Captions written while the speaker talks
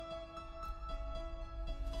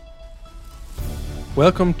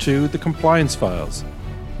Welcome to the Compliance Files,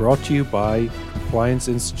 brought to you by Compliance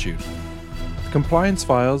Institute. The Compliance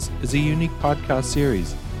Files is a unique podcast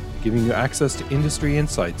series giving you access to industry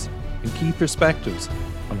insights and key perspectives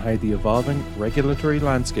on how the evolving regulatory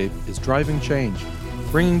landscape is driving change,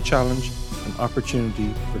 bringing challenge and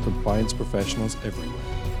opportunity for compliance professionals everywhere.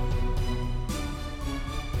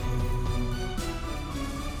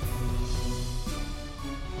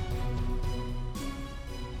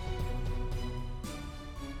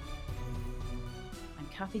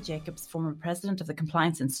 Kathy Jacobs, former president of the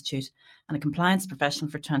Compliance Institute and a compliance professional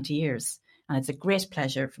for 20 years, and it's a great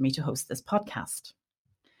pleasure for me to host this podcast.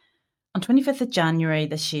 On 25th of January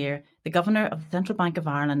this year, the Governor of the Central Bank of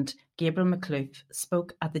Ireland, Gabriel Makhlouf,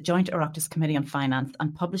 spoke at the Joint Oireachtas Committee on Finance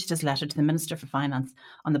and published his letter to the Minister for Finance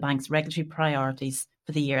on the bank's regulatory priorities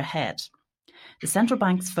for the year ahead. The central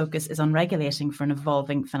bank's focus is on regulating for an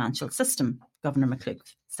evolving financial system, Governor Makhlouf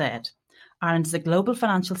said. Ireland is a global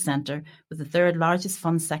financial centre with the third largest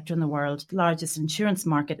funds sector in the world, the largest insurance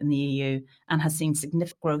market in the EU, and has seen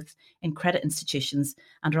significant growth in credit institutions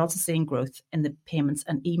and are also seeing growth in the payments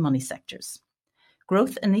and e-money sectors.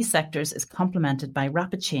 Growth in these sectors is complemented by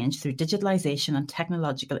rapid change through digitalisation and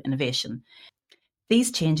technological innovation.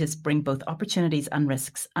 These changes bring both opportunities and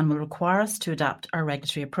risks and will require us to adapt our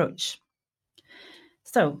regulatory approach.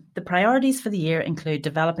 So, the priorities for the year include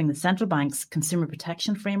developing the central bank's consumer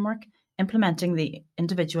protection framework, implementing the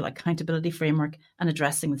individual accountability framework and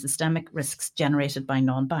addressing the systemic risks generated by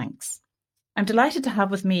non-banks. I'm delighted to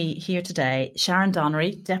have with me here today Sharon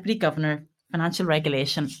Donnery, Deputy Governor, Financial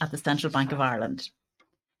Regulation at the Central Bank of Ireland.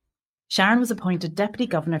 Sharon was appointed Deputy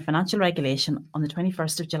Governor, Financial Regulation on the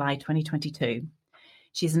 21st of July 2022.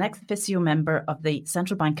 She is an ex officio member of the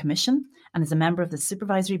Central Bank Commission and is a member of the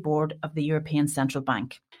Supervisory Board of the European Central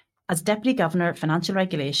Bank. As Deputy Governor, Financial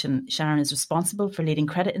Regulation, Sharon is responsible for leading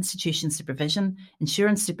credit institution supervision,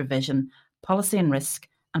 insurance supervision, policy and risk,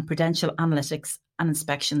 and prudential analytics and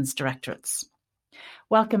inspections directorates.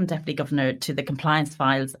 Welcome, Deputy Governor, to the Compliance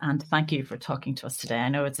Files, and thank you for talking to us today. I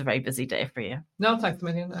know it's a very busy day for you. No, thanks a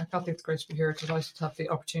million. Kathy, it's great to be here. Delighted to have the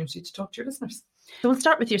opportunity to talk to your listeners. So we'll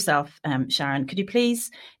start with yourself, Sharon. Could you please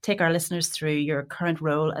take our listeners through your current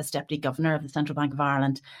role as Deputy Governor of the Central Bank of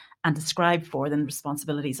Ireland and describe for them the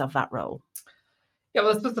responsibilities of that role? Yeah,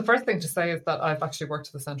 well, I suppose the first thing to say is that I've actually worked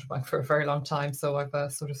at the Central Bank for a very long time, so I've a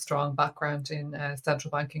sort of strong background in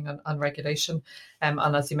central banking and regulation. And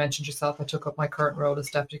as you mentioned yourself, I took up my current role as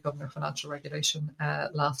Deputy Governor of Financial Regulation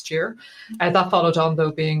last year. That followed on,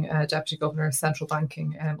 though, being Deputy Governor of Central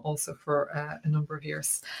Banking also for a number of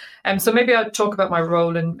years. So maybe I'll talk about my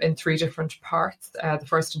role in three different parts. The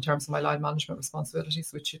first in terms of my line management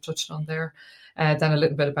responsibilities, which you touched on there. Then a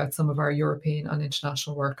little bit about some of our European and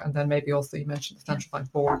international work, and then maybe also you mentioned the Central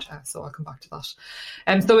Bank Board, so I'll come back to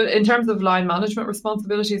that. So in terms of line management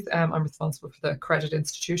responsibilities, I'm responsible for the Credit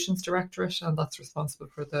Institutions Directorate, and that's responsible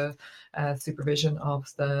for the supervision of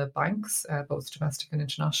the banks, both domestic and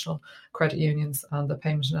international credit unions, and the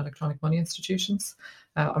payment and electronic money institutions.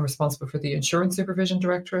 I'm responsible for the Insurance Supervision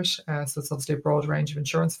Directorate, so it's obviously a broad range of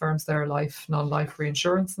insurance firms there, life, non-life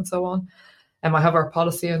reinsurance and so on. I have our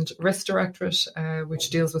Policy and Risk Directorate,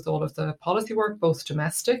 which deals with all of the policy work, both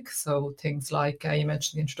domestic, so things like you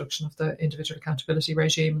mentioned the introduction of the individual accountability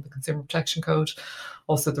regime, the Consumer Protection Code,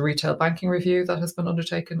 also the retail banking review that has been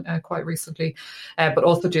undertaken quite recently, but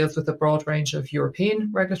also deals with a broad range of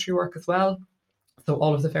European regulatory work as well. So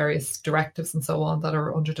all of the various directives and so on that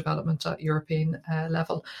are under development at European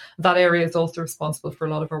level. That area is also responsible for a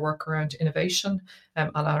lot of our work around innovation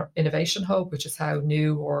and our innovation hub, which is how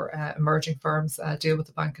new or emerging firms deal with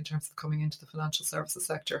the bank in terms of coming into the financial services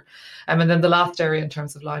sector. And then the last area in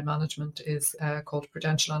terms of line management is called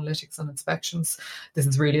prudential analytics and inspections. This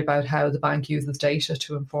is really about how the bank uses data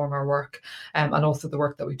to inform our work, and also the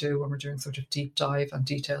work that we do when we're doing sort of deep dive and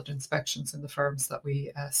detailed inspections in the firms that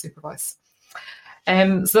we supervise. So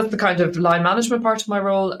that's the kind of line management part of my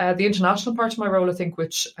role. The international part of my role, I think,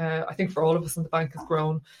 which I think for all of us in the bank has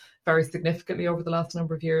grown very significantly over the last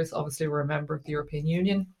number of years. Obviously, we're a member of the European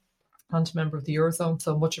Union and a member of the Eurozone,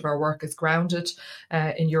 so much of our work is grounded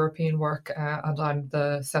in European work, and I'm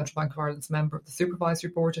the Central Bank of Ireland's member of the Supervisory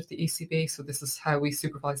Board of the ECB, so this is how we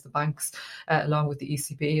supervise the banks along with the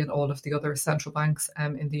ECB and all of the other central banks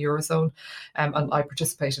in the Eurozone, and I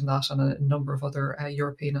participate in that and a number of other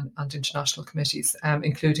European and international committees,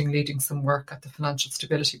 including leading some work at the Financial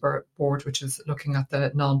Stability Board, which is looking at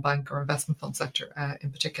the non-bank or investment fund sector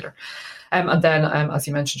in particular. And then, as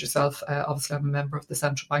you mentioned yourself, obviously I'm a member of the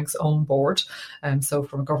Central Bank's own own board. So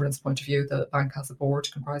from a governance point of view, the bank has a board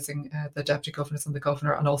comprising the deputy governors and the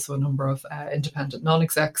governor, and also a number of independent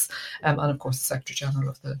non-execs, and of course the Secretary General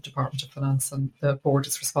of the Department of Finance. And the board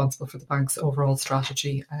is responsible for the bank's overall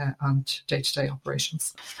strategy and day-to-day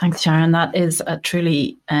operations. Thanks, Sharon. That is a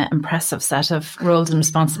truly impressive set of roles and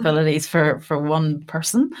responsibilities for one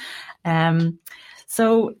person.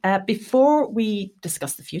 So before we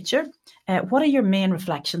discuss the future, what are your main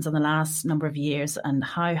reflections on the last number of years, and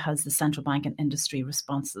how has the central bank and industry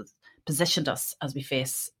responses positioned us as we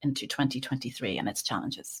face into 2023 and its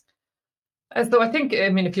challenges? So I think,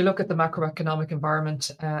 if you look at the macroeconomic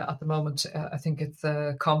environment at the moment, I think it's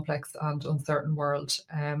a complex and uncertain world.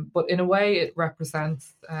 But in a way, it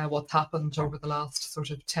represents what's happened over the last sort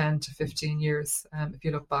of 10 to 15 years, if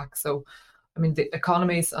you look back. So, the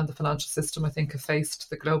economies and the financial system, I think, have faced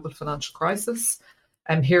the global financial crisis.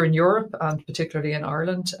 Here in Europe, and particularly in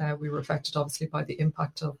Ireland, we were affected, obviously, by the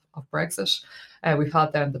impact of Brexit. We've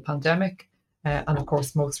had then the pandemic. And of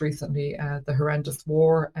course, most recently, the horrendous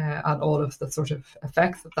war and all of the sort of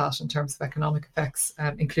effects of that in terms of economic effects,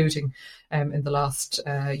 including in the last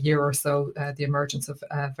year or so, the emergence of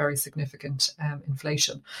very significant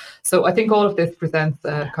inflation. So I think all of this presents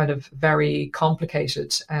a kind of very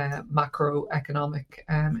complicated macroeconomic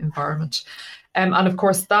environment. And of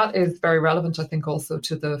course, that is very relevant, I think, also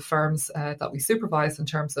to the firms that we supervise in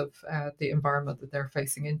terms of the environment that they're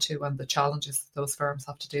facing into and the challenges those firms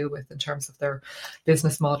have to deal with in terms of their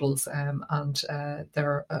business models and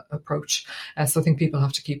their approach. So I think people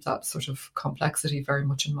have to keep that sort of complexity very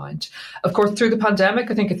much in mind. Of course, through the pandemic,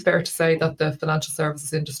 I think it's fair to say that the financial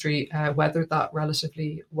services industry weathered that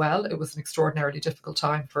relatively well. It was an extraordinarily difficult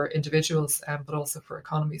time for individuals, but also for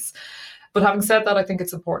economies. But having said that, I think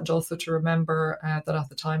it's important also to remember that at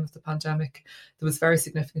the time of the pandemic, there was very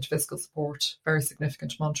significant fiscal support, very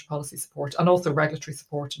significant monetary policy support, and also regulatory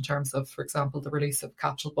support in terms of, for example, the release of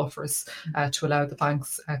capital buffers to allow the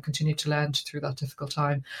banks continue to lend through that difficult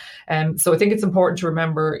time. So I think it's important to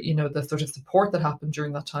remember, the sort of support that happened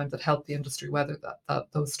during that time that helped the industry weather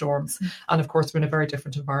those storms. And of course, we're in a very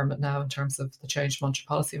different environment now in terms of the changed monetary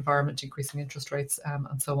policy environment, increasing interest rates,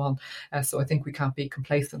 and so on. So I think we can't be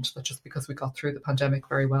complacent that just because we got through the pandemic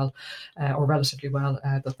very well or relatively well,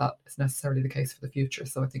 that is necessarily the case for the future.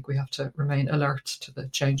 So I think we have to remain alert to the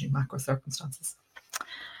changing macro circumstances.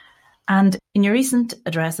 And in your recent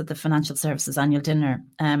address at the Financial Services Annual Dinner,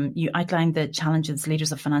 you outlined the challenges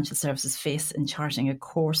leaders of financial services face in charting a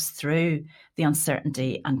course through the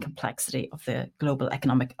uncertainty and complexity of the global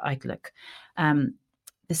economic outlook.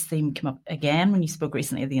 This theme came up again when you spoke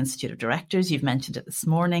recently at the Institute of Directors. You've mentioned it this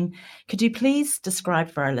morning. Could you please describe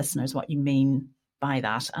for our listeners what you mean by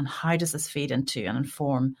that, and how does this feed into and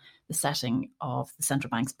inform the setting of the central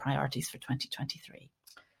bank's priorities for 2023?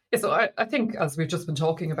 Yeah, so I think, as we've just been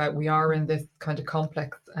talking about, we are in this kind of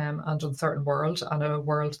complex and uncertain world, and a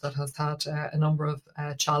world that has had a number of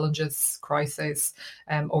challenges, crises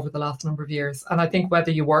over the last number of years. And I think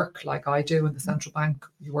whether you work like I do in the central bank,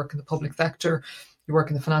 you work in the public sector, you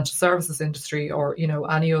work in the financial services industry, or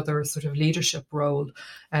any other sort of leadership role,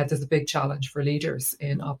 there's a big challenge for leaders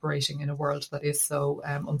in operating in a world that is so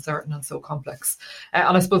uncertain and so complex.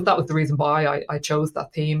 And I suppose that was the reason why I chose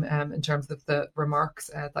that theme in terms of the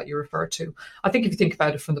remarks that you referred to. I think if you think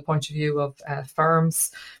about it from the point of view of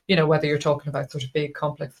firms, whether you're talking about sort of big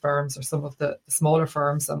complex firms or some of the smaller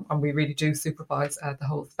firms, and we really do supervise the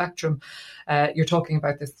whole spectrum, you're talking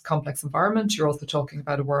about this complex environment. You're also talking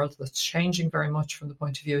about a world that's changing very much from the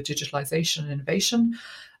point of view of digitalization and innovation,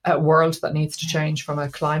 a world that needs to change from a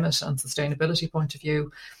climate and sustainability point of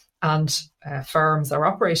view. And firms are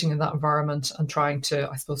operating in that environment and trying to,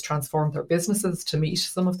 I suppose, transform their businesses to meet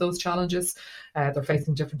some of those challenges. They're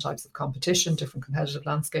facing different types of competition, different competitive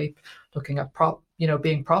landscape, looking at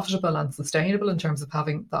being profitable and sustainable in terms of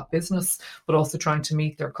having that business, but also trying to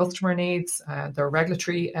meet their customer needs, their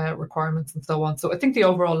regulatory requirements, and so on. So I think the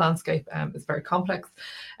overall landscape is very complex.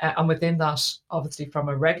 And within that, obviously, from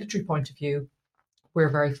a regulatory point of view, we're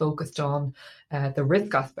very focused on the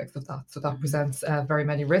risk aspects of that. So that presents very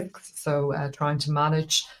many risks. So trying to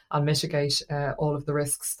manage and mitigate all of the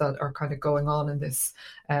risks that are kind of going on in this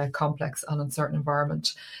complex and uncertain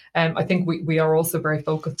environment. I think we are also very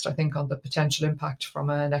focused, I think, on the potential impact from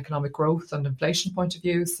an economic growth and inflation point of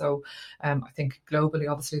view. So I think globally,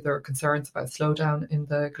 obviously, there are concerns about slowdown in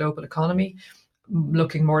the global economy.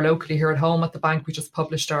 looking more locally here at home at the bank, we just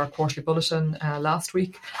published our quarterly bulletin last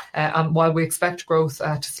week. And while we expect growth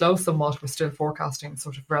to slow somewhat, we're still forecasting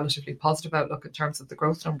sort of relatively positive outlook in terms of the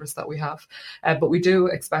growth numbers that we have. But we do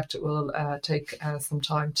expect it will take some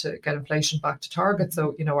time to get inflation back to target.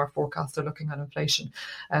 So, our forecasts are looking at inflation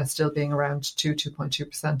still being around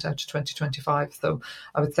 2.2% out to 2025. So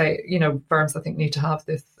I would say, firms, I think, need to have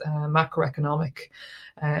this macroeconomic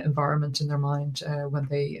environment in their mind when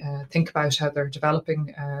they think about how they're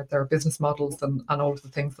developing their business models and all of the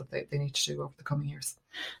things that they need to do over the coming years.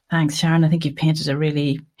 Thanks, Sharon. I think you've painted a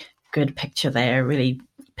really good picture there, really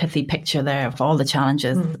pithy picture there of all the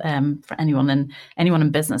challenges for anyone in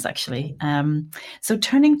business, actually. So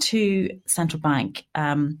turning to central bank,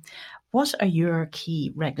 what are your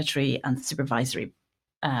key regulatory and supervisory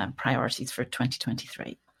priorities for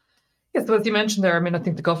 2023? Yeah, so as you mentioned there, I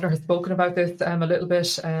think the Governor has spoken about this a little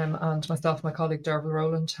bit, and myself and my colleague Derval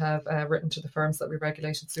Rowland have written to the firms that we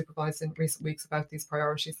regulate and supervise in recent weeks about these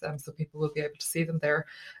priorities, so people will be able to see them there.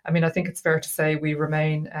 I think it's fair to say we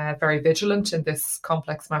remain very vigilant in this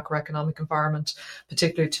complex macroeconomic environment,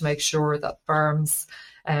 particularly to make sure that firms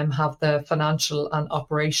have the financial and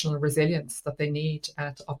operational resilience that they need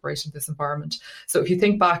to operate in this environment. So if you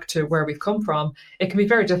think back to where we've come from, it can be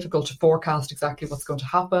very difficult to forecast exactly what's going to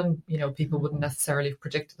happen. People wouldn't necessarily have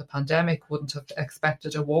predicted the pandemic, wouldn't have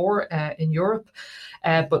expected a war in Europe.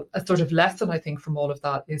 But a sort of lesson, I think, from all of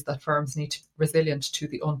that is that firms need to be resilient to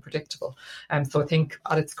the unpredictable. So I think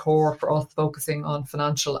at its core for us, focusing on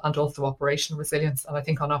financial and also operational resilience. And I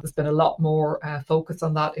think there's been a lot more focus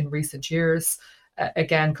on that in recent years.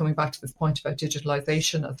 Again, coming back to this point about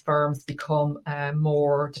digitalisation, as firms become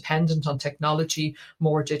more dependent on technology,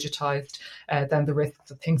 more digitised, then the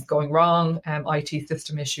risks of things going wrong, IT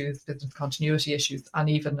system issues, business continuity issues, and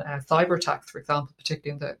even cyber attacks, for example,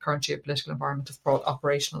 particularly in the current geopolitical environment, has brought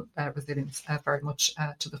operational resilience very much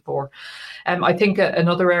to the fore. I think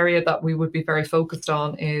another area that we would be very focused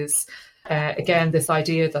on is again, this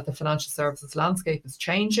idea that the financial services landscape is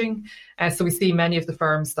changing. So we see many of the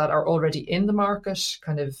firms that are already in the market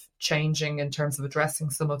kind of changing in terms of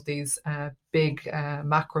addressing some of these big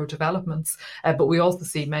macro developments. But we also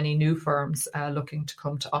see many new firms looking to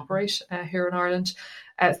come to operate here in Ireland.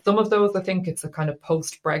 Some of those, I think it's a kind of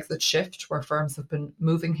post-Brexit shift where firms have been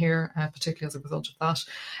moving here, particularly as a result of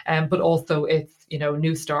that. But also it's,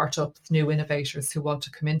 new startups, new innovators who want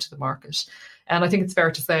to come into the market. And I think it's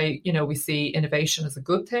fair to say, we see innovation as a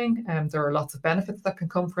good thing. There are lots of benefits that can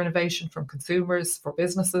come for innovation from consumers, for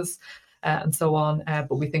businesses, and so on.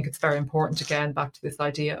 But we think it's very important, again, back to this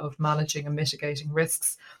idea of managing and mitigating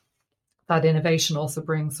risks, that innovation also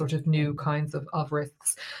brings sort of new kinds of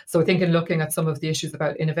risks. So I think in looking at some of the issues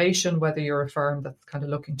about innovation, whether you're a firm that's kind of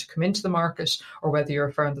looking to come into the market or whether you're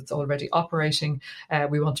a firm that's already operating,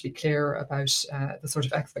 we want to be clear about the sort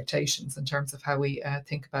of expectations in terms of how we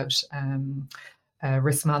think about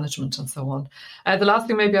risk management and so on. The last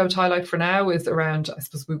thing maybe I would highlight for now is around, I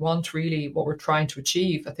suppose we want really what we're trying to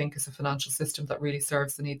achieve, I think, is a financial system that really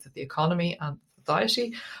serves the needs of the economy and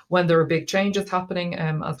society. When there are big changes happening,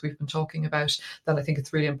 as we've been talking about, then I think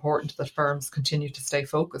it's really important that firms continue to stay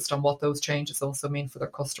focused on what those changes also mean for their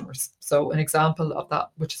customers. So an example of that,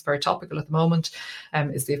 which is very topical at the moment,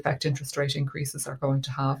 is the effect interest rate increases are going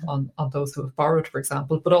to have on those who have borrowed, for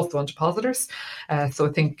example, but also on depositors. So I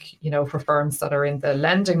think, for firms that are in the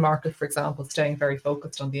lending market, for example, staying very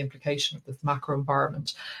focused on the implication of this macro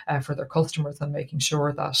environment for their customers and making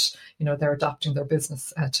sure that, they're adapting their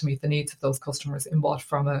business to meet the needs of those customers in what,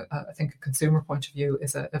 from I think, a consumer point of view,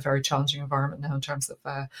 is a very challenging environment now in terms of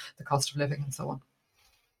the cost of living and so on.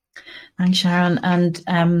 Thanks, Sharon.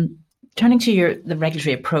 And turning to the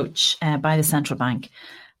regulatory approach by the central bank,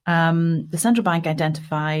 the central bank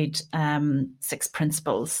identified 6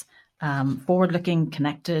 principles: forward-looking,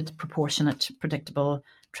 connected, proportionate, predictable,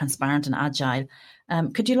 transparent, and agile.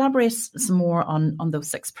 Could you elaborate some more on those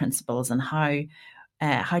 6 principles and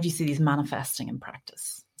how do you see these manifesting in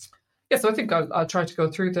practice? Yeah, so I think I'll try to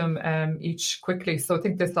go through them each quickly. So I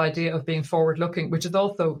think this idea of being forward-looking, which is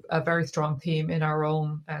also a very strong theme in our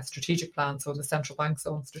own strategic plan, so the central bank's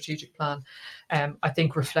own strategic plan, I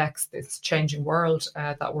think reflects this changing world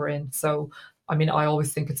that we're in. So I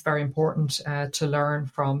always think it's very important to learn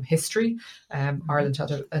from history. Ireland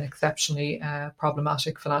had an exceptionally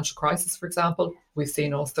problematic financial crisis, for example. We've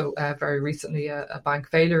seen also very recently a bank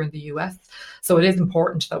failure in the US. So it is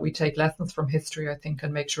important that we take lessons from history, I think,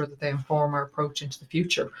 and make sure that they inform our approach into the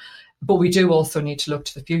future. But we do also need to look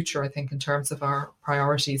to the future, I think, in terms of our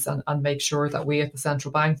priorities and make sure that we at the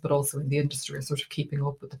central bank, but also in the industry, are sort of keeping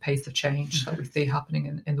up with the pace of change that we see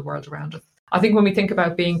happening in the world around us. I think when we think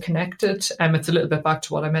about being connected, it's a little bit back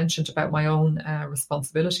to what I mentioned about my own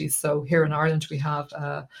responsibilities. So here in Ireland, we have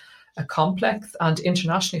a complex and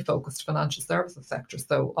internationally focused financial services sector.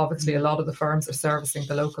 So obviously a lot of the firms are servicing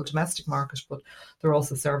the local domestic market, but they're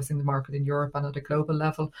also servicing the market in Europe and at a global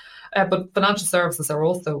level. But financial services are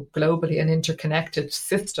also globally an interconnected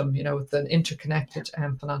system. It's an interconnected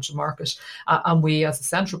financial market. And we as a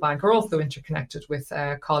central bank are also interconnected with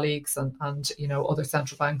colleagues and other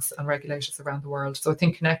central banks and regulators around the world. So I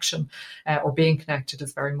think connection or being connected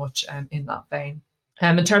is very much in that vein.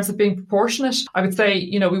 In terms of being proportionate, I would say,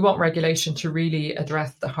 we want regulation to really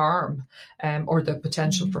address the harm or the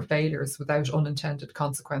potential for failures without unintended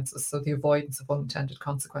consequences. So the avoidance of unintended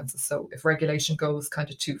consequences. So if regulation goes kind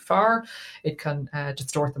of too far, it can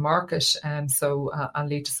distort the market and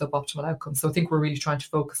lead to suboptimal outcomes. So I think we're really trying to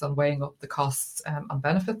focus on weighing up the costs and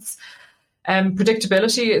benefits.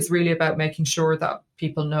 Predictability is really about making sure that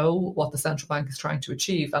people know what the central bank is trying to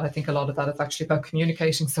achieve. And I think a lot of that is actually about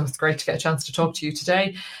communicating. So it's great to get a chance to talk to you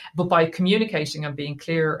today. But by communicating and being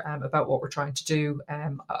clear about what we're trying to do,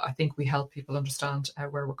 I think we help people understand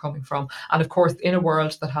where we're coming from. And of course, in a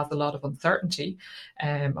world that has a lot of uncertainty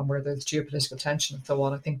and where there's geopolitical tension and so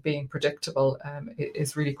on, I think being predictable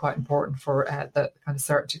is really quite important for the kind of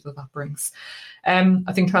certainty that brings.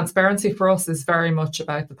 I think transparency for us is very much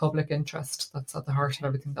about the public interest. That's at the heart of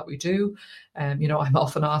everything that we do. I'm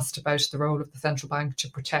often asked about the role of the central bank to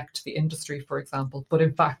protect the industry, for example. But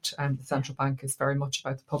in fact, the central bank is very much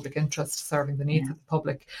about the public interest, serving the needs of the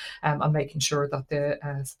public and making sure that the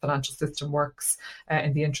financial system works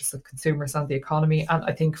in the interests of consumers and the economy. And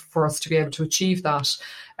I think for us to be able to achieve that,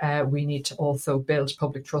 we need to also build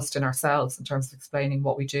public trust in ourselves in terms of explaining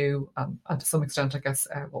what we do and to some extent, I guess,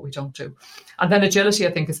 what we don't do. And then agility,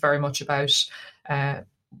 I think, is very much about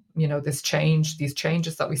these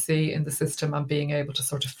changes that we see in the system and being able to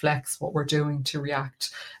sort of flex what we're doing to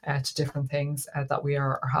react to different things that we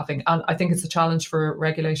are having. And I think it's a challenge for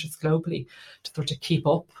regulators globally to sort of keep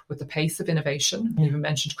up with the pace of innovation. I haven't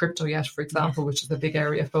mentioned crypto yet, for example, which is a big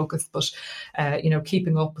area of focus, but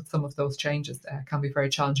keeping up with some of those changes can be very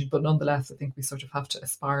challenging. But nonetheless, I think we sort of have to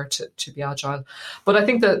aspire to be agile. But I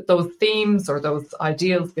think that those themes or those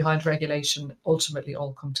ideals behind regulation ultimately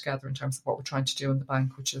all come together in terms of what we're trying to do in the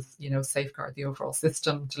bank, which is safeguard the overall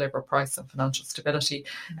system, deliver price and financial stability,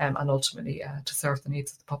 and ultimately to serve the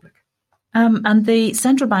needs of the public. And the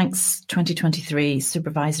central bank's 2023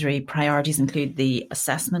 supervisory priorities include the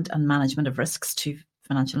assessment and management of risks to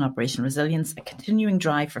financial and operational resilience, a continuing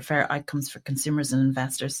drive for fair outcomes for consumers and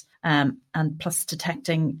investors, and plus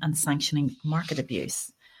detecting and sanctioning market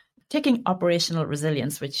abuse. Taking operational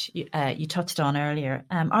resilience, which you touched on earlier,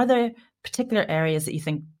 are there particular areas that you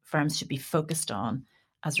think firms should be focused on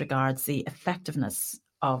as regards the effectiveness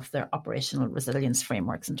of their operational resilience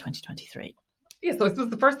frameworks in 2023? Yeah, so I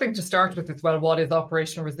suppose the first thing to start with is, well, what is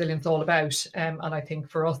operational resilience all about? And I think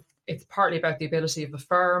for us, it's partly about the ability of a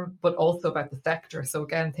firm, but also about the sector. So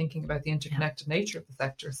again, thinking about the interconnected nature of the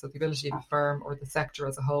sector. So the ability of a firm or the sector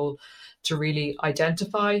as a whole to really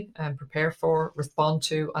identify and prepare for, respond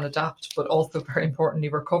to and adapt, but also very importantly,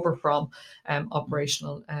 recover from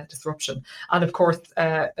operational disruption. And of course,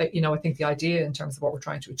 I think the idea in terms of what we're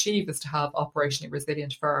trying to achieve is to have operationally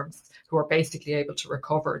resilient firms who are basically able to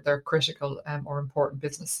recover their critical or important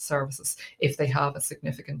business services if they have a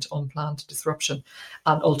significant unplanned disruption,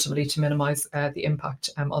 and ultimately to minimise the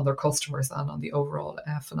impact on their customers and on the overall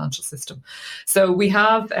financial system. So we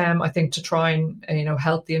have, I think, to try and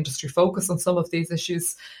help the industry focus on some of these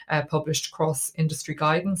issues, published cross-industry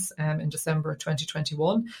guidance in December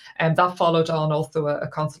 2021. And that followed on also a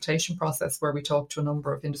consultation process where we talked to a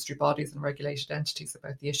number of industry bodies and regulated entities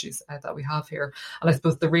about the issues that we have here. And I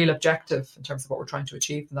suppose the real objective in terms of what we're trying to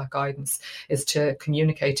achieve in that guidance is to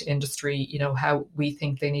communicate to industry, how we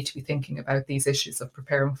think they need to be thinking about these issues of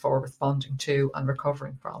preparing for, responding to and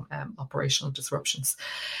recovering from operational disruptions.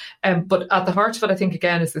 But at the heart of it, I think,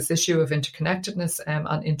 again, is this issue of interconnectedness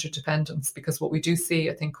and interdependence, because what we do see,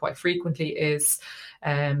 I think, quite frequently is,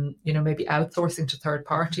 maybe outsourcing to third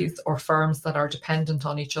parties or firms that are dependent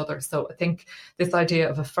on each other. So I think this idea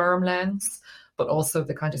of a firm lens, but also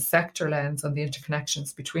the kind of sector lens and the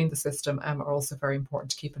interconnections between the system are also very important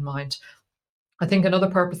to keep in mind. I think another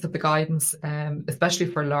purpose of the guidance, especially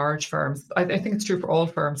for large firms, I think it's true for all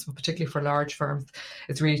firms, but particularly for large firms,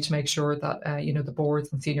 is really to make sure that, the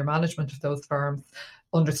boards and senior management of those firms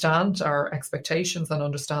understand our expectations and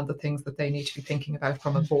understand the things that they need to be thinking about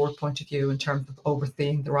from a board point of view in terms of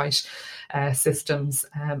overseeing the right systems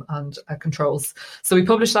and controls. So we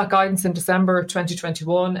published that guidance in December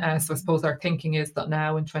 2021. So I suppose our thinking is that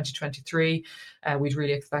now in 2023, we'd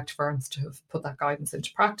really expect firms to have put that guidance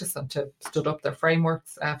into practice and to stood up their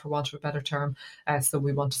frameworks, for want of a better term. So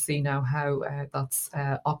we want to see now how that's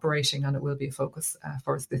operating, and it will be a focus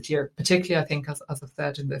for us this year, particularly, I think, as I've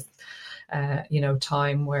said, in this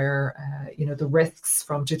time where the risks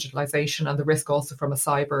from digitalisation and the risk also from a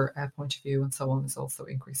cyber point of view and so on is also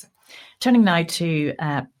increasing. Turning now to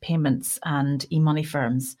payments and e-money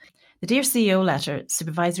firms. The Dear CEO letter,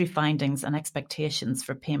 Supervisory Findings and Expectations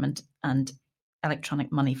for Payment and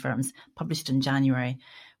Electronic Money Firms, published in January,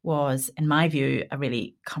 was, in my view, a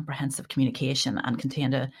really comprehensive communication and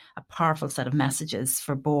contained a powerful set of messages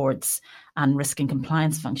for boards and risk and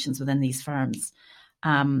compliance functions within these firms.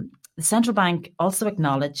 The central bank also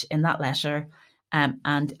acknowledged in that letter,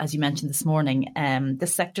 and as you mentioned this morning,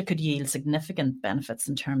 this sector could yield significant benefits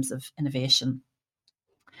in terms of innovation.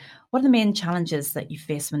 What are the main challenges that you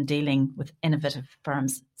face when dealing with innovative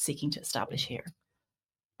firms seeking to establish here?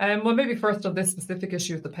 Well, maybe first on this specific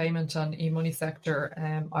issue of the payment and e-money sector,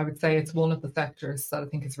 I would say it's one of the sectors that I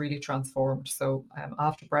think is really transformed. So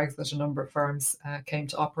after Brexit, a number of firms came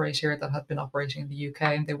to operate here that had been operating in the UK,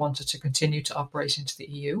 and they wanted to continue to operate into the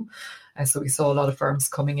EU. So we saw a lot of firms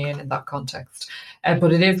coming in that context.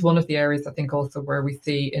 But it is one of the areas, I think, also where we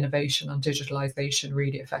see innovation and digitalisation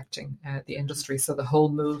really affecting the industry. So the whole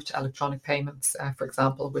move to electronic payments, for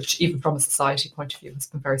example, which even from a society point of view has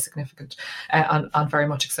been very significant and very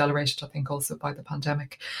much accelerated, I think, also by the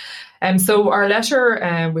pandemic. So our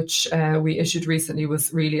letter, which we issued recently,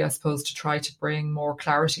 was really, I suppose, to try to bring more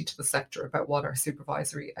clarity to the sector about what our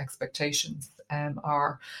supervisory expectations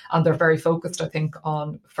are. And they're very focused, I think,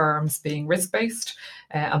 on firms being risk-based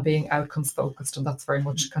and being outcomes focused. And that's very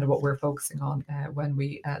much kind of what we're focusing on when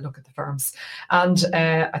we look at the firms. And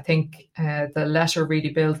I think the letter really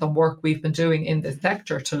builds on work we've been doing in this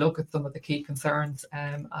sector to look at some of the key concerns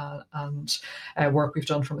and work we've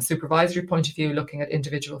done from a supervisory point of view, looking at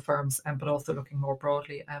individual firms, but also looking more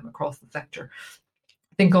broadly across the sector.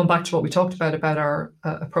 I think going back to what we talked about our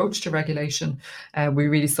approach to regulation, we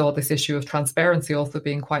really saw this issue of transparency also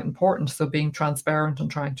being quite important. So being transparent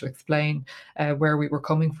and trying to explain where we were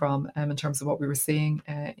coming from in terms of what we were seeing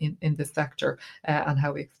in this sector and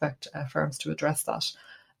how we expect firms to address that.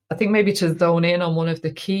 I think maybe to zone in on one of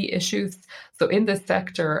the key issues. So in this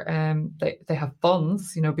sector, they have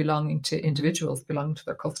funds, belonging to individuals, belonging to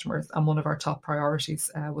their customers. And one of our top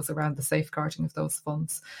priorities was around the safeguarding of those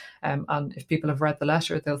funds. And if people have read the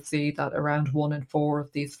letter, they'll see that around 1 in 4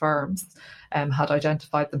 of these firms had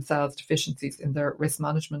identified themselves deficiencies in their risk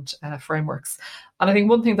management frameworks. And I think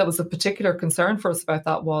one thing that was a particular concern for us about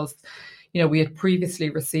that was, we had previously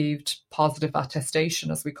received positive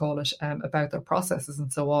attestation, as we call it, about their processes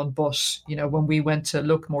and so on. But, when we went to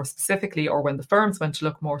look more specifically, or when the firms went to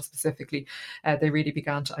look more specifically, they really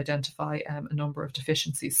began to identify a number of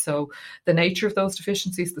deficiencies. So the nature of those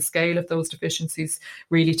deficiencies, the scale of those deficiencies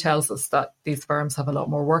really tells us that these firms have a lot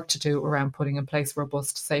more work to do around putting in place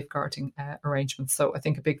robust safeguarding arrangements. So I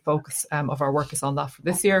think a big focus of our work is on that for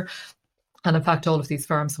this year. And in fact, all of these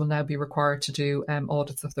firms will now be required to do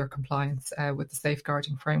audits of their compliance with the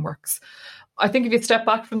safeguarding frameworks. I think if you step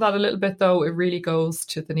back from that a little bit, though, it really goes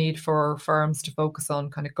to the need for firms to focus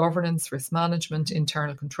on kind of governance, risk management,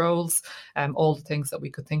 internal controls, all the things that we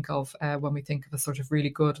could think of when we think of a sort of really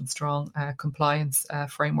good and strong compliance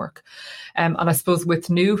framework. And I suppose with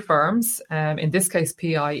new firms, in this case,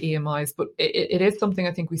 PI, EMIs, but it is something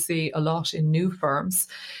I think we see a lot in new firms,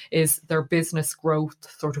 is their business growth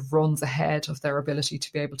sort of runs ahead of their ability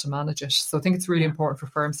to be able to manage it. So I think it's really important for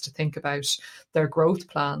firms to think about their growth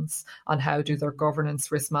plans and how do their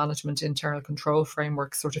governance, risk management, internal control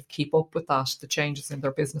frameworks sort of keep up with that, the changes in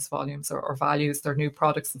their business volumes or values, their new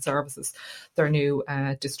products and services, their new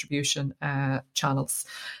distribution channels.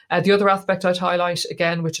 The other aspect I'd highlight,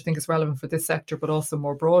 again, which I think is relevant for this sector, but also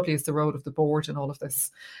more broadly, is the role of the board in all of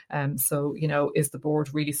this. So, is the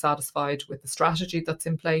board really satisfied with the strategy that's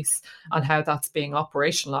in place and how that's being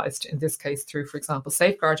operationalised, in this case through, for example,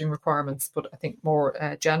 safeguarding requirements, but I think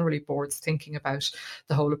more generally boards thinking about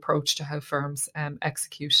the whole approach to how firms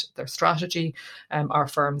execute their strategy. Are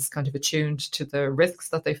firms kind of attuned to the risks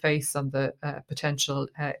that they face and the potential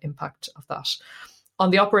impact of that? On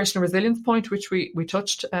the operational resilience point, which we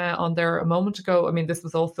touched on there a moment ago, I mean, this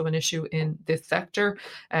was also an issue in this sector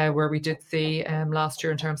where we did see last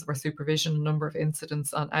year in terms of our supervision, a number of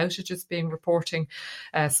incidents and outages being reporting.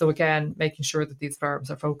 So again, making sure that these firms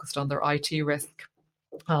are focused on their IT risk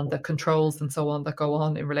and the controls and so on that go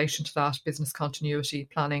on in relation to that, business continuity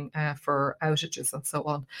planning for outages and so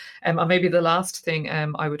on. And maybe the last thing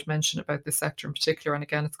I would mention about this sector in particular, and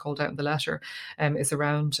again it's called out in the letter, is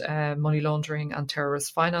around money laundering and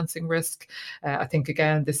terrorist financing risk. I think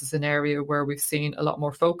again this is an area where we've seen a lot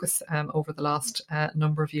more focus over the last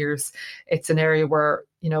number of years. It's an area where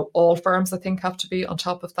all firms, I think, have to be on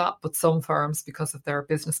top of that, but some firms, because of their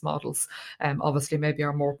business models, obviously maybe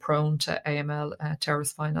are more prone to AML,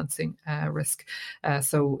 terrorist financing risk.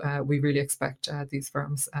 So we really expect these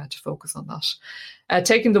firms to focus on that.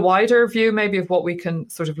 Taking the wider view, maybe, of what we can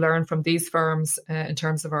sort of learn from these firms in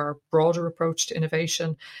terms of our broader approach to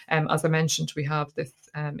innovation. As I mentioned, we have this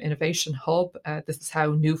innovation hub. This is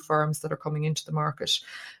how new firms that are coming into the market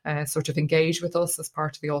sort of engage with us as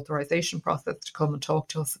part of the authorization process to come and talk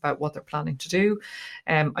to us about what they're planning to do.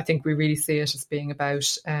 I think we really see it as being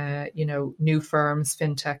about, new firms,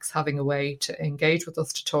 fintechs, having a way to engage with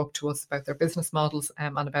us, to talk to us about their business models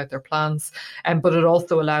and about their plans. But it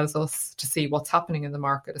also allows us to see what's happening in the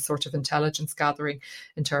market, a sort of intelligence gathering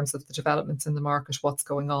in terms of the developments in the market, what's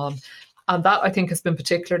going on. And that, I think, has been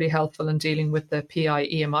particularly helpful in dealing with the PI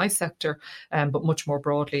EMI sector, but much more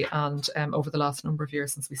broadly. And over the last number of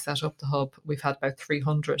years since we set up the hub, we've had about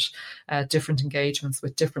 300 different engagements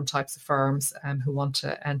with different types of firms who want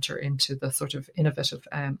to enter into the sort of innovative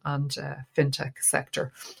and fintech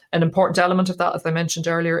sector. An important element of that, as I mentioned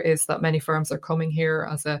earlier, is that many firms are coming here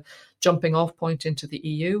as a jumping off point into the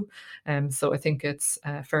EU. So I think it's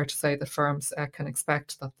fair to say that firms can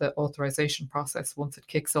expect that the authorization process, once it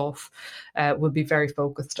kicks off, will be very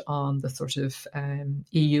focused on the sort of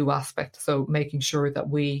EU aspect. So making sure that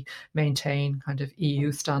we maintain kind of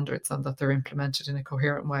EU standards and that they're implemented in a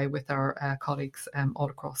coherent way with our colleagues all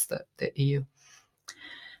across the EU.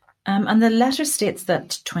 And the letter states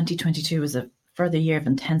that 2022 was a further year of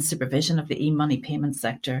intense supervision of the e-money payment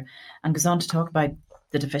sector, and goes on to talk about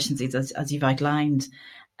the deficiencies, as you've outlined,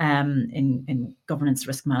 in governance,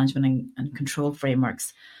 risk management and control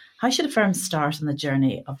frameworks. How should a firm start on the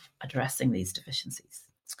journey of addressing these deficiencies?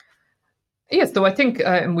 Yes, so I think,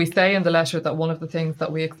 and we say in the letter that one of the things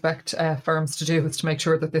that we expect firms to do is to make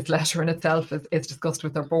sure that this letter in itself is discussed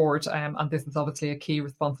with their board. And this is obviously a key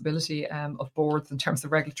responsibility of boards in terms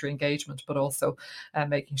of regulatory engagement, but also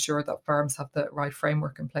making sure that firms have the right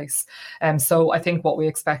framework in place. So I think what we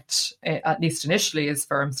expect, at least initially, is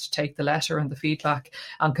firms to take the letter and the feedback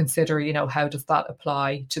and consider, how does that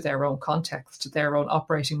apply to their own context, to their own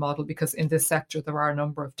operating model? Because in this sector, there are a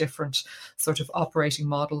number of different sort of operating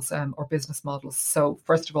models or business models. So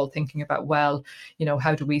first of all, thinking about,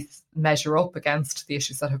 how do we measure up against the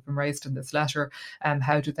issues that have been raised in this letter?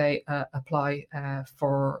 How do they apply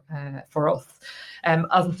for us? As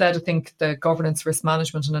I said, I think the governance, risk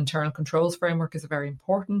management and internal controls framework is a very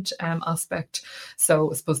important aspect. So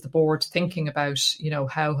I suppose the board thinking about,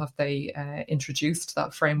 how have they introduced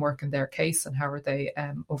that framework in their case and how are they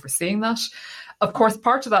overseeing that? Of course,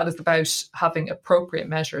 part of that is about having appropriate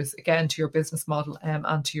measures, again, to your business model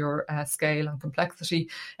and to your scale and complexity.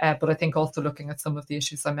 But I think also looking at some of the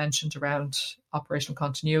issues I mentioned around operational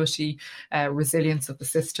continuity, resilience of the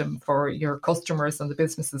system for your customers and the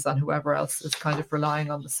businesses and whoever else is kind of relying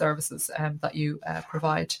on the services that you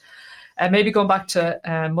provide. Maybe going back to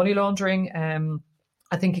money laundering,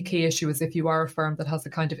 I think a key issue is if you are a firm that has a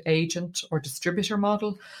kind of agent or distributor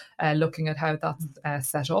model, looking at how that's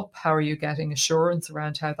set up, how are you getting assurance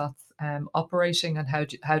around how that's operating, and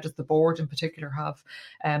how does the board in particular have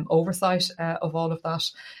oversight of all of that?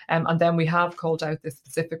 And then we have called out this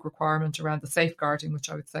specific requirement around the safeguarding, which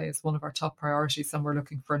I would say is one of our top priorities, and we're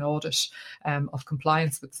looking for an audit of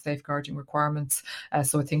compliance with the safeguarding requirements.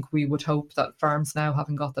 So I think we would hope that firms now,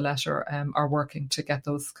 having got the letter, are working to get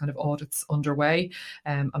those kind of audits underway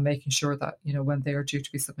and making sure that, when they are due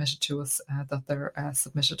to be submitted to us, that they're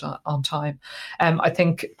submitted on time. I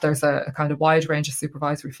think there's a kind of wide range of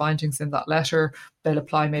supervisory findings in that letter. They'll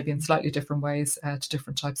apply maybe in slightly different ways to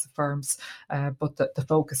different types of firms. But the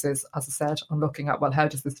focus is, as I said, on looking at, how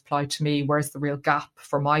does this apply to me? Where's the real gap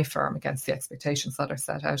for my firm against the expectations that are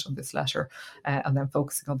set out on this letter? And then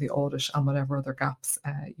focusing on the audit and whatever other gaps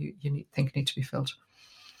you think need to be filled.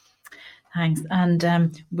 Thanks.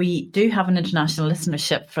 And we do have an international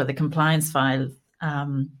listenership for the compliance file,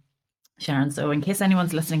 Sharon. So in case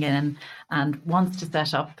anyone's listening in and wants to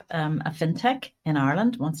set up a fintech in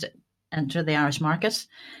Ireland, wants to enter the Irish market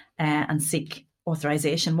and seek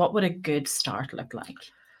authorization, what would a good start look like?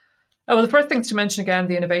 Well, the first thing to mention again,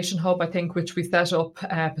 the Innovation Hub, I think, which we set up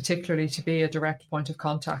particularly to be a direct point of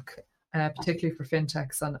contact particularly for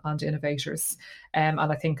fintechs and innovators. And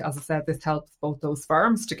I think, as I said, this helps both those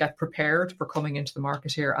firms to get prepared for coming into the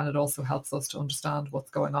market here, and it also helps us to understand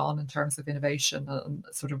what's going on in terms of innovation and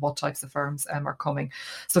sort of what types of firms are coming.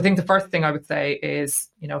 So I think the first thing I would say is,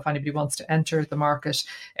 if anybody wants to enter the market,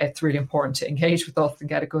 it's really important to engage with us and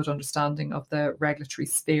get a good understanding of the regulatory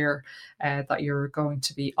sphere that you're going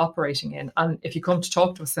to be operating in. And if you come to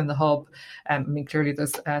talk to us in the hub, clearly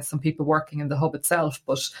there's some people working in the hub itself,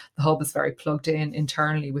 but the hub is very plugged in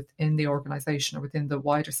internally within the organisation or within the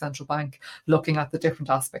wider central bank, looking at the different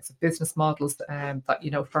aspects of business models that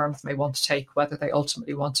firms may want to take, whether they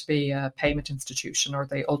ultimately want to be a payment institution or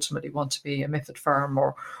they ultimately want to be a MiFID firm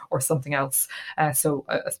or something else. So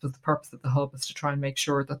I suppose the purpose of the hub is to try and make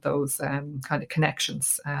sure that those kind of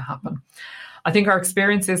connections happen. I think our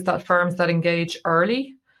experience is that firms that engage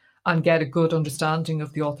early and get a good understanding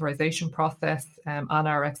of the authorization process and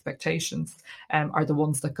our expectations are the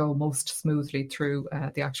ones that go most smoothly through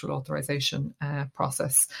the actual authorization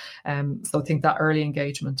process. So I think that early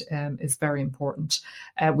engagement is very important.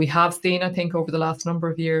 We have seen, I think, over the last number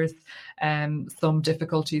of years, some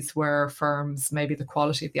difficulties where firms, maybe the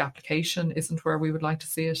quality of the application isn't where we would like to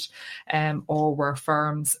see it, or where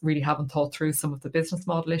firms really haven't thought through some of the business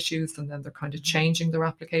model issues and then they're kind of changing their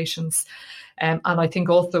applications. And I think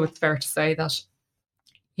also it's fair to say that,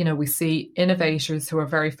 we see innovators who are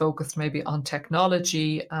very focused maybe on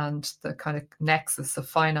technology and the kind of nexus of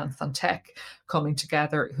finance and tech coming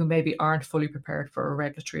together, who maybe aren't fully prepared for a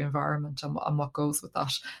regulatory environment and what goes with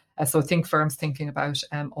that. So I think firms thinking about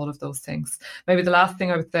all of those things. Maybe the last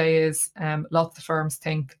thing I would say is lots of firms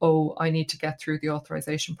think, I need to get through the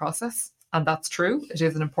authorization process. And that's true. It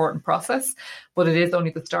is an important process, but it is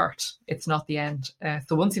only the start. It's not the end.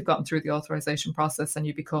 So once you've gotten through the authorization process and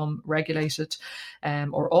you become regulated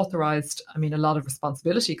or authorized, a lot of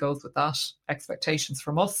responsibility goes with that. Expectations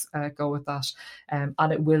from us go with that.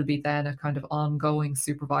 And it will be then a kind of ongoing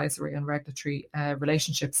supervisory and regulatory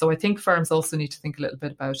relationship. So I think firms also need to think a little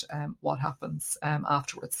bit about what happens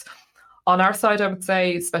afterwards. On our side, I would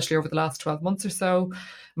say, especially over the last 12 months or so,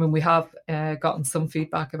 we have gotten some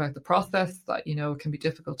feedback about the process that, it can be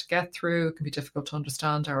difficult to get through, it can be difficult to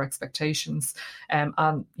understand our expectations, and,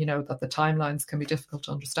 that the timelines can be difficult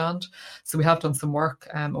to understand. So we have done some work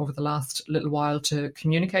over the last little while to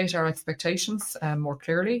communicate our expectations more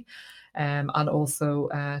clearly. And also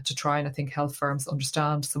to try and, I think, help firms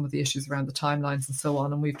understand some of the issues around the timelines and so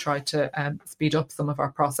on. And we've tried to speed up some of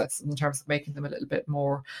our processes in terms of making them a little bit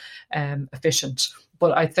more efficient.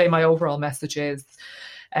 But I'd say my overall message is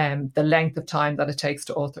the length of time that it takes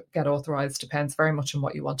to get authorised depends very much on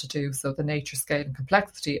what you want to do. So the nature, scale and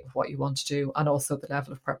complexity of what you want to do, and also the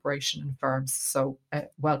level of preparation in firms. So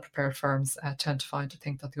well-prepared firms tend to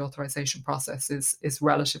think that the authorisation process is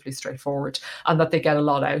relatively straightforward and that they get a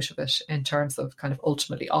lot out of it in terms of kind of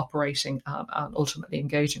ultimately operating and ultimately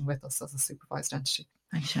engaging with us as a supervised entity.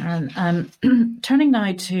 Thanks, Sharon. Turning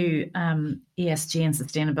now to ESG and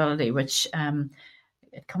sustainability, which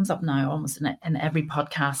it comes up now almost in every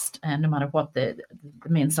podcast, no matter what the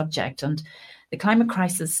main subject. And the climate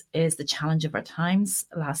crisis is the challenge of our times.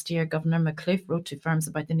 Last year, Governor Makhlouf wrote to firms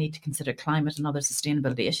about the need to consider climate and other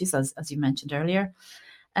sustainability issues, as you mentioned earlier.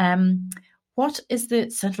 What is the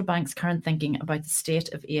central bank's current thinking about the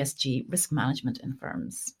state of ESG risk management in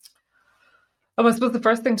firms? I suppose the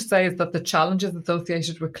first thing to say is that the challenges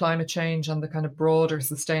associated with climate change and the kind of broader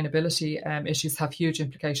sustainability issues have huge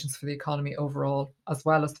implications for the economy overall, as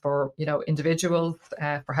well as for individuals,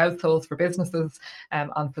 for households, for businesses,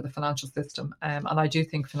 and for the financial system. And I do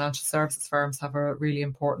think financial services firms have a really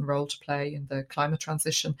important role to play in the climate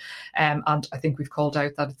transition. And I think we've called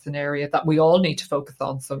out that it's an area that we all need to focus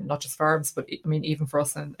on. So not just firms, but even for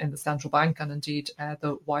us in the central bank and indeed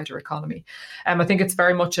the wider economy. I think it's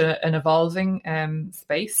very much an evolving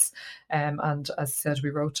space. And as I said, we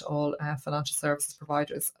wrote to all financial services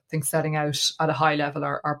providers, I think, setting out at a high level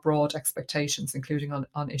our broad expectations, including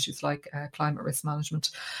on issues like climate risk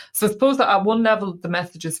management. So I suppose that at one level, the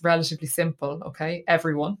message is relatively simple. Okay,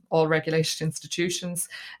 everyone, all regulated institutions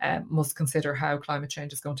must consider how climate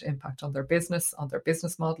change is going to impact on their business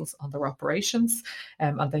models, on their operations,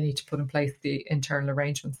 and they need to put in place the internal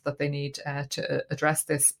arrangements that they need to address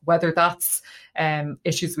this, whether that's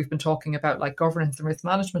issues we've been talking about like like governance and risk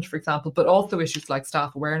management, for example, but also issues like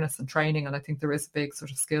staff awareness and training. And I think there is a big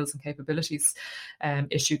sort of skills and capabilities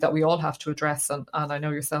issue that we all have to address. And I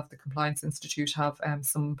know yourself, the Compliance Institute, have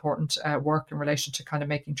some important work in relation to kind of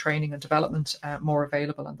making training and development more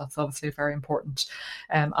available. And that's obviously a very important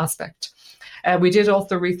aspect. We did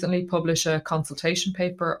also recently publish a consultation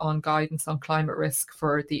paper on guidance on climate risk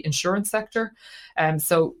for the insurance sector.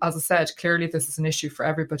 So as I said, clearly this is an issue for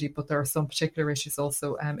everybody, but there are some particular issues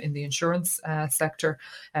also in the insurance sector.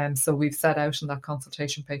 So we've set out in that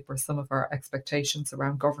consultation paper some of our expectations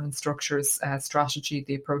around governance structures, strategy,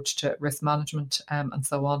 the approach to risk management, and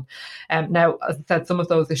so on. Now, as I said, some of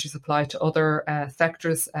those issues apply to other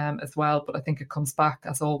sectors as well, but I think it comes back,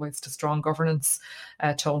 as always, to strong governance,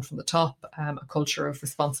 tone from the top, a culture of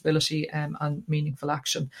responsibility and meaningful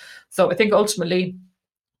action. So I think ultimately,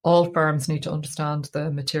 all firms need to understand the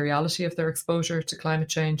materiality of their exposure to climate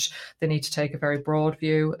change. They need to take a very broad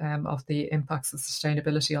view of the impacts of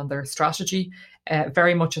sustainability on their strategy,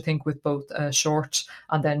 very much, I think, with both a short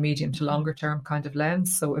and then medium to longer term kind of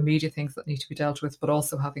lens. So immediate things that need to be dealt with, but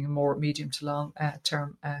also having a more medium to long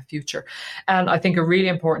term future. And I think a really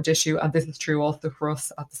important issue, and this is true also for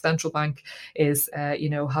us at the central bank, is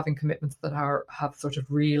having commitments that have sort of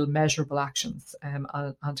real measurable actions and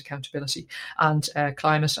accountability. And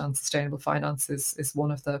climate and sustainable finance is one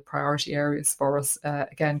of the priority areas for us.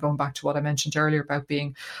 Again, going back to what I mentioned earlier about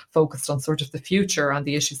being focused on sort of the future and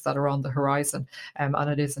the issues that are on the horizon. And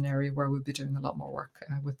it is an area where we'll be doing a lot more work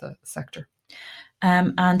with the sector.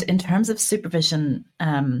 And in terms of supervision,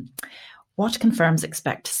 what can firms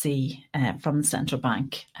expect to see from the central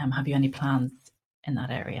bank? Have you any plans in that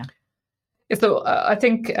area? So I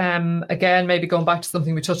think, again, maybe going back to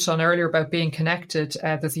something we touched on earlier about being connected,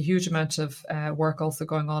 there's a huge amount of work also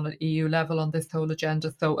going on at EU level on this whole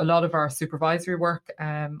agenda. So a lot of our supervisory work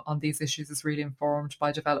on these issues is really informed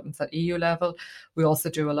by developments at EU level. We also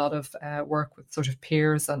do a lot of work with sort of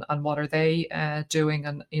peers and what are they doing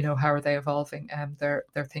and, how are they evolving their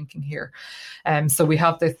thinking here. So we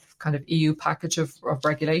have this kind of EU package of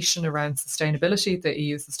regulation around sustainability, the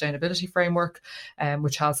EU sustainability framework,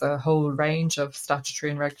 which has a whole range of statutory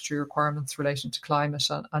and regulatory requirements relating to climate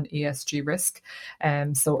and ESG risk.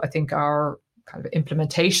 So I think our kind of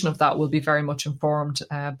implementation of that will be very much informed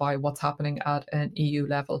by what's happening at an EU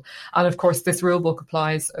level. And of course, this rule book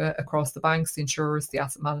applies across the banks, the insurers, the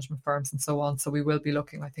asset management firms, and so on. So we will be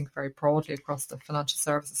looking, I think, very broadly across the financial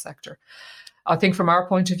services sector. I think from our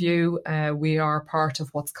point of view, we are part of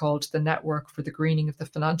what's called the Network for the Greening of the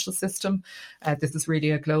Financial System. This is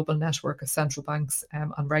really a global network of central banks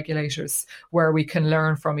and regulators where we can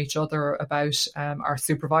learn from each other about our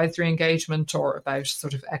supervisory engagement or about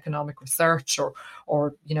sort of economic research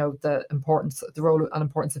or the role and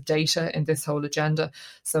importance of data in this whole agenda.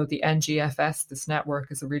 So the NGFS, this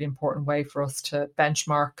network, is a really important way for us to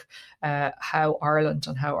benchmark how Ireland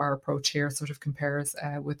and how our approach here sort of compares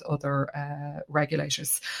with other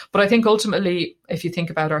regulators. But I think ultimately, if you think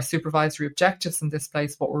about our supervisory objectives in this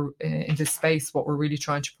space, what we're really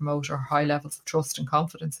trying to promote are high levels of trust and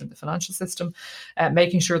confidence in the financial system,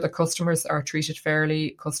 making sure that customers are treated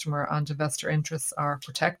fairly, customer and investor interests are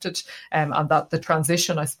protected, and that the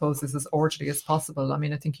transition, I suppose, is as orderly as possible. I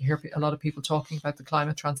mean, I think you hear a lot of people talking about the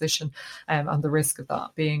climate transition and the risk of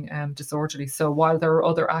that being disorderly. So while there are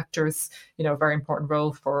other actors, a very important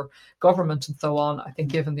role for government and so on, I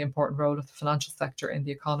think given the important role of the financial sector in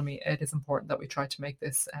the economy, it is important that we try to make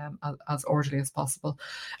this as orderly as possible.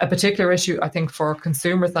 A particular issue, I think, for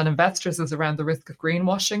consumers and investors is around the risk of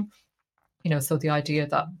greenwashing. So the idea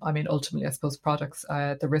that, ultimately, I suppose products,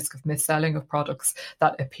 the risk of mis-selling of products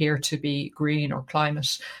that appear to be green or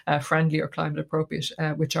climate friendly or climate appropriate,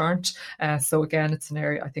 which aren't. So again, it's an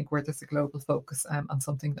area, I think, where there's a global focus and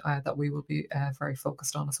something that we will be very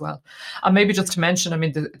focused on as well. And maybe just to mention,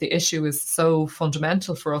 the issue is so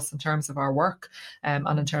fundamental for us in terms of our work and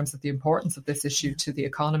in terms of the importance of this issue to the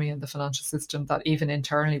economy and the financial system, that even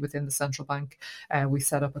internally within the central bank, we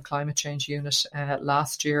set up a climate change unit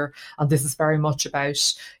last year. And this is very much about,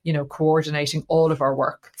 coordinating all of our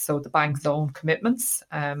work. So the bank's own commitments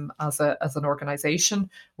as an organisation.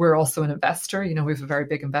 We're also an investor. We have a very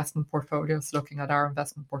big investment portfolio, so looking at our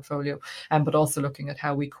investment portfolio, but also looking at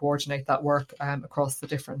how we coordinate that work across the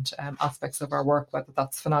different aspects of our work, whether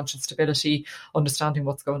that's financial stability, understanding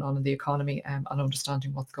what's going on in the economy, and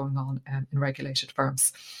understanding what's going on in regulated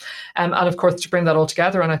firms. And of course, to bring that all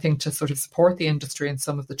together, and I think to sort of support the industry in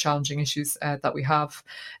some of the challenging issues that we have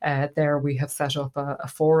there, we have set up a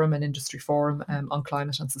forum, an industry forum on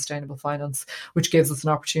climate and sustainable finance, which gives us an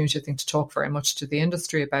opportunity, I think, to talk very much to the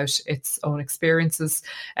industry about its own experiences,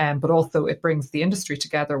 but also it brings the industry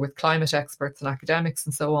together with climate experts and academics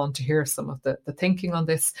and so on to hear some of the thinking on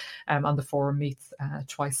this. And the forum meets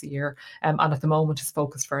twice a year, and at the moment is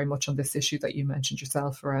focused very much on this issue that you mentioned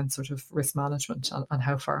yourself around sort of risk management and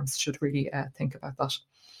how firms should really think about that.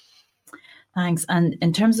 Thanks. And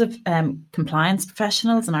in terms of compliance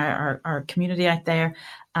professionals and our community out there,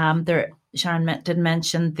 Sharon did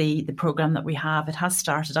mention the programme that we have. It has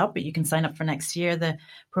started up, but you can sign up for next year, the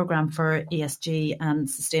programme for ESG and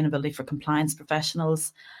sustainability for compliance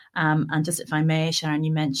professionals. And just if I may, Sharon,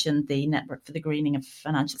 you mentioned the Network for the Greening of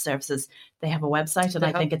Financial Services. They have a website, and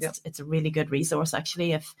I think it's a really good resource,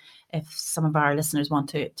 actually. If some of our listeners want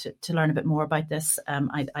to learn a bit more about this,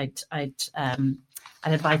 I'd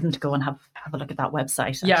advise them to go and have a look at that website.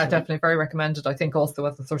 Actually. Yeah, definitely. Very recommended. I think also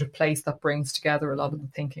as a sort of place that brings together a lot of the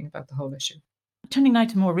thinking about the whole issue. Turning now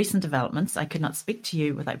to more recent developments, I could not speak to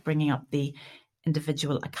you without bringing up the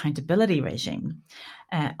individual accountability regime.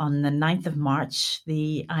 On the 9th of March,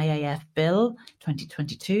 the IAF Bill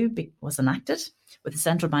 2022 was enacted, with the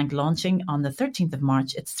central bank launching on the 13th of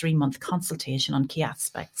March its 3-month consultation on key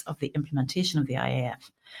aspects of the implementation of the IAF.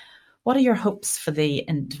 What are your hopes for the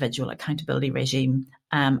individual accountability regime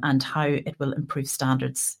and how it will improve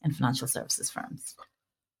standards in financial services firms?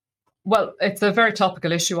 Well, it's a very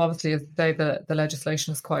topical issue. Obviously, as I say, the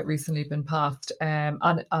legislation has quite recently been passed. And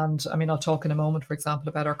I mean, I'll talk in a moment, for example,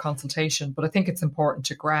 about our consultation, but I think it's important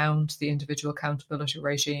to ground the individual accountability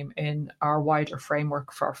regime in our wider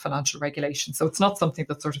framework for financial regulation. So it's not something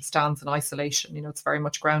that sort of stands in isolation. You know, it's very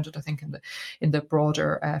much grounded, I think, in the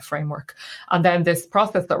broader framework. And then this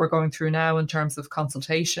process that we're going through now in terms of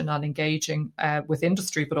consultation and engaging with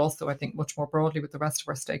industry, but also I think much more broadly with the rest of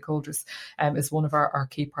our stakeholders, is one of our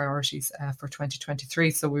key priorities for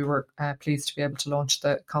 2023. So we were pleased to be able to launch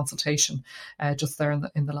the consultation just there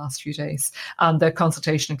in the last few days. And the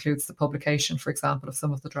consultation includes the publication, for example, of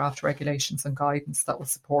some of the draft regulations and guidance that will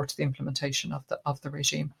support the implementation of the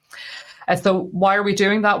regime. So why are we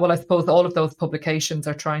doing that? Well, I suppose all of those publications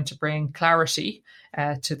are trying to bring clarity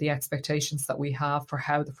to the expectations that we have for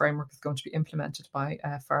how the framework is going to be implemented by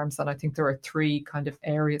firms. And I think there are 3 kind of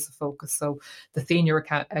areas of focus. So the Senior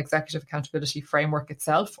Executive Accountability Framework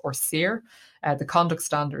itself, or SEER, the conduct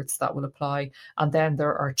standards that will apply, and then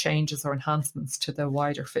there are changes or enhancements to the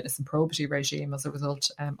wider fitness and probity regime as a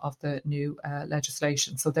result of the new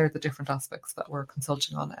legislation. So they're the different aspects that we're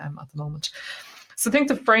consulting on at the moment. So I think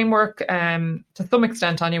the framework, to some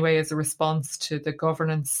extent anyway, is a response to the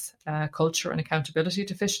governance, culture and accountability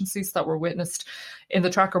deficiencies that were witnessed in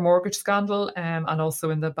the tracker mortgage scandal and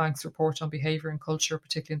also in the bank's report on behaviour and culture,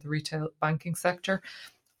 particularly in the retail banking sector.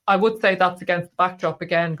 I would say that's against the backdrop,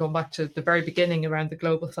 again, going back to the very beginning around the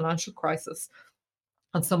global financial crisis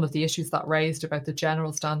and some of the issues that raised about the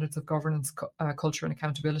general standards of governance, culture and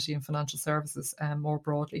accountability in financial services more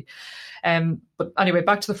broadly. But anyway,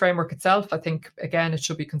 back to the framework itself, I think, again, it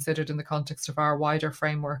should be considered in the context of our wider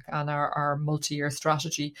framework and our multi-year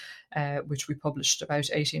strategy, which we published about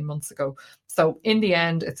 18 months ago. So in the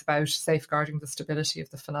end, it's about safeguarding the stability of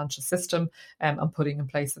the financial system and putting in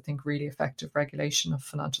place, I think, really effective regulation of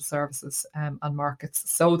financial services and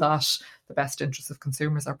markets so that the best interests of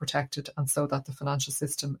consumers are protected and so that the financial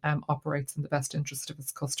system operates in the best interest of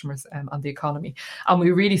its customers and the economy. And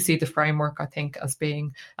we really see the framework, I think, as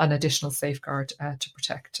being an additional safeguard to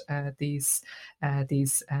protect these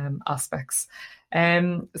aspects.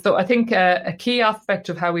 So I think a key aspect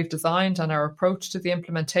of how we've designed and our approach to the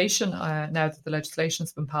implementation, now that the legislation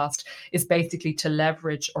has been passed, is basically to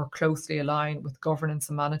leverage or closely align with governance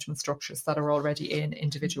and management structures that are already in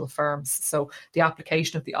individual firms. So the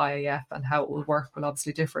application of the IAF and how it will work will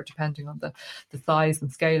obviously differ depending on the size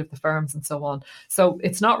and scale of the firms and so on. So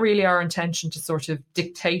it's not really our intention to sort of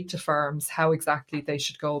dictate to firms how exactly they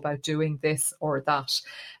should go about doing this or that.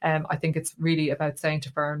 I think it's really about saying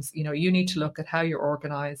to firms, you know, you need to look at how you're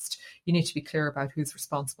organised. You need to be clear about who's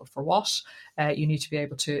responsible for what. You need to be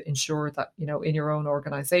able to ensure that, you know, in your own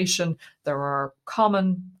organisation, there are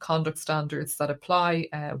common conduct standards that apply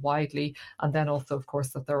widely. And then also, of course,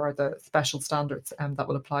 that there are the special standards that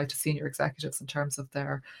will apply to senior executives in terms of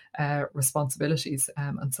their responsibilities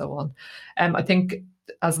and so on. I think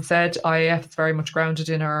As I said, IAF is very much grounded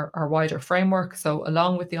in our wider framework. So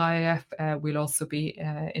along with the IAF, we'll also be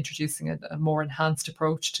introducing a more enhanced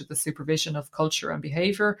approach to the supervision of culture and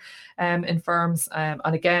behaviour in firms. And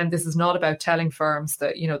again, this is not about telling firms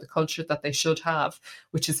that, the culture that they should have,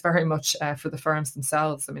 which is very much for the firms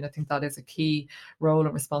themselves. I mean, I think that is a key role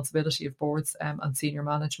and responsibility of boards and senior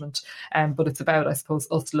management. But it's about, I suppose,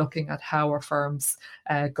 us looking at how our firms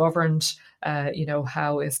governed,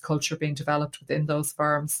 how is culture being developed within those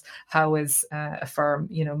firms? How is a firm,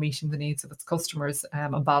 meeting the needs of its customers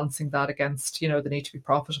and balancing that against, the need to be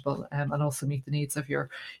profitable and also meet the needs of your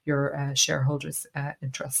shareholders'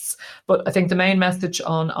 interests. But I think the main message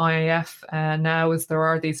on IAF now is there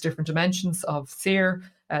are these different dimensions of SEER,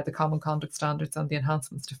 the Common Conduct Standards and the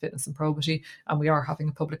enhancements to fitness and probity, and we are having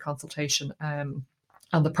a public consultation.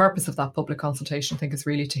 And the purpose of that public consultation, I think, is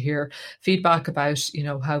really to hear feedback about,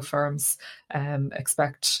 how firms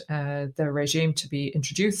expect the regime to be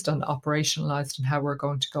introduced and operationalised and how we're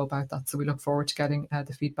going to go about that. So we look forward to getting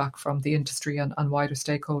the feedback from the industry and wider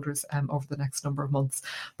stakeholders over the next number of months.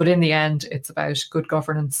 But in the end, it's about good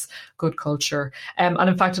governance, good culture. And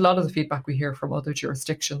in fact, a lot of the feedback we hear from other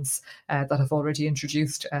jurisdictions that have already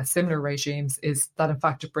introduced similar regimes is that, in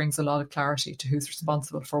fact, it brings a lot of clarity to who's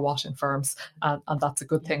responsible for what in firms. And that's a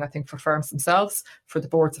good thing, I think, for firms themselves, for the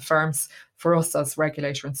boards of firms, for us as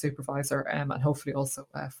regulator and supervisor, and hopefully also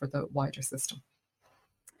for the wider system.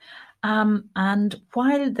 And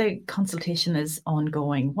while the consultation is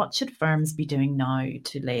ongoing, what should firms be doing now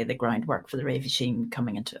to lay the groundwork for the regime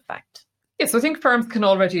coming into effect? Yes, so I think firms can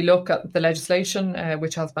already look at the legislation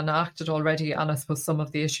which has been enacted already, and I suppose some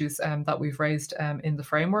of the issues that we've raised in the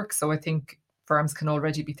framework. So I think firms can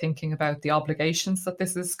already be thinking about the obligations that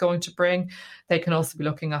this is going to bring. They can also be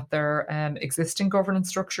looking at their existing governance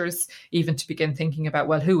structures, even to begin thinking about,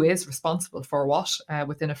 well, who is responsible for what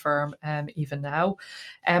within a firm even now.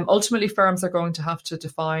 Ultimately, firms are going to have to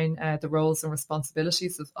define the roles and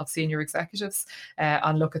responsibilities of senior executives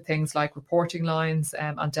and look at things like reporting lines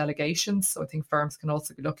and delegations. So I think firms can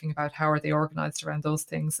also be looking about how are they organised around those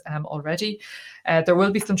things already. There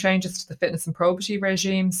will be some changes to the fitness and probity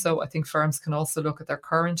regime. So I think firms can also look at their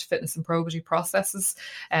current fitness and probity processes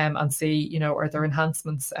and see, are there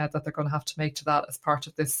enhancements that they're going to have to make to that as part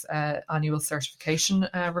of this annual certification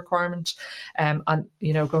requirement. And,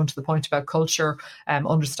 going to the point about culture,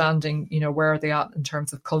 understanding, where are they at in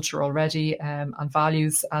terms of culture already and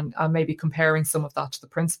values, and maybe comparing some of that to the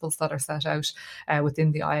principles that are set out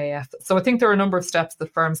within the IAF. So I think there are a number of steps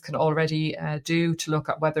that firms can already do to look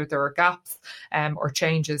at whether there are gaps or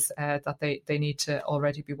changes that they need to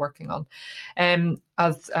already be working on.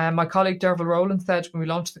 As my colleague Derval Rowland said when we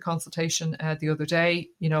launched the consultation the other day,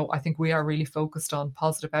 I think we are really focused on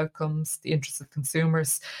positive outcomes, the interests of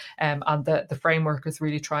consumers, and the framework is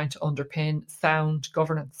really trying to underpin sound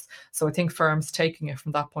governance. So I think firms taking it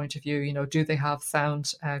from that point of view, do they have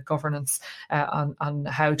sound governance and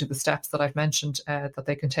how do the steps that I've mentioned that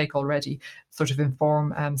they can take already sort of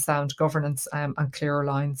inform sound governance and clearer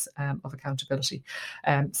lines of accountability.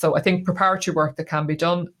 So I think preparatory work that can be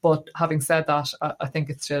done, but having said that, I think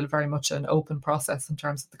it's still very much an open process in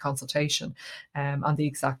terms of the consultation and the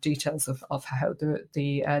exact details of how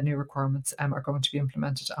the new requirements are going to be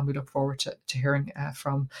implemented. And we look forward to hearing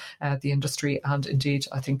from the industry. And indeed,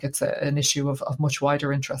 I think it's an issue of much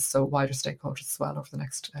wider interest, so wider stakeholders as well over the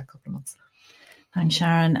next couple of months. Thanks,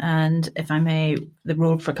 Sharon. And if I may, the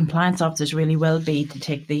role for compliance officers really will be to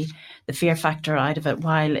take the fear factor out of it,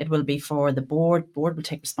 while it will be for the board. Board will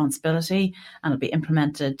take responsibility and it'll be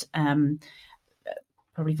implemented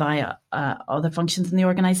probably via other functions in the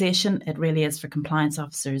organisation. It really is for compliance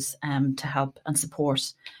officers to help and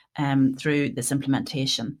support through this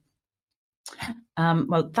implementation.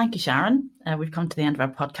 Well, thank you, Sharon. We've come to the end of our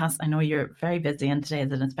podcast. I know you're very busy, and today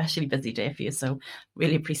is an especially busy day for you, so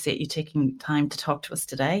really appreciate you taking time to talk to us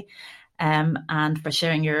today and for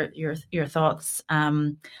sharing your thoughts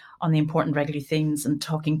on the important regulatory themes and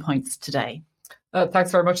talking points today.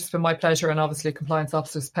 Thanks very much. It's been my pleasure. And obviously, compliance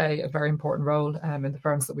officers play a very important role in the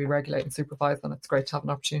firms that we regulate and supervise. And it's great to have an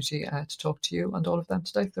opportunity to talk to you and all of them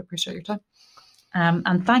today. So appreciate your time.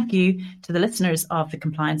 And thank you to the listeners of the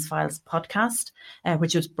Compliance Files podcast,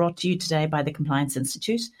 which was brought to you today by the Compliance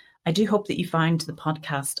Institute. I do hope that you found the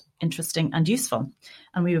podcast interesting and useful.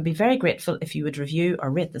 And we would be very grateful if you would review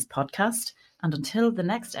or rate this podcast. And until the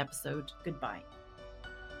next episode, goodbye.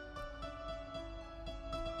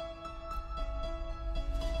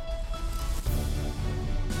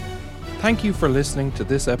 Thank you for listening to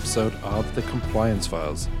this episode of The Compliance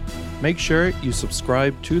Files. Make sure you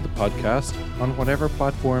subscribe to the podcast on whatever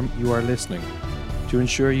platform you are listening to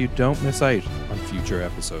ensure you don't miss out on future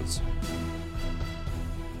episodes.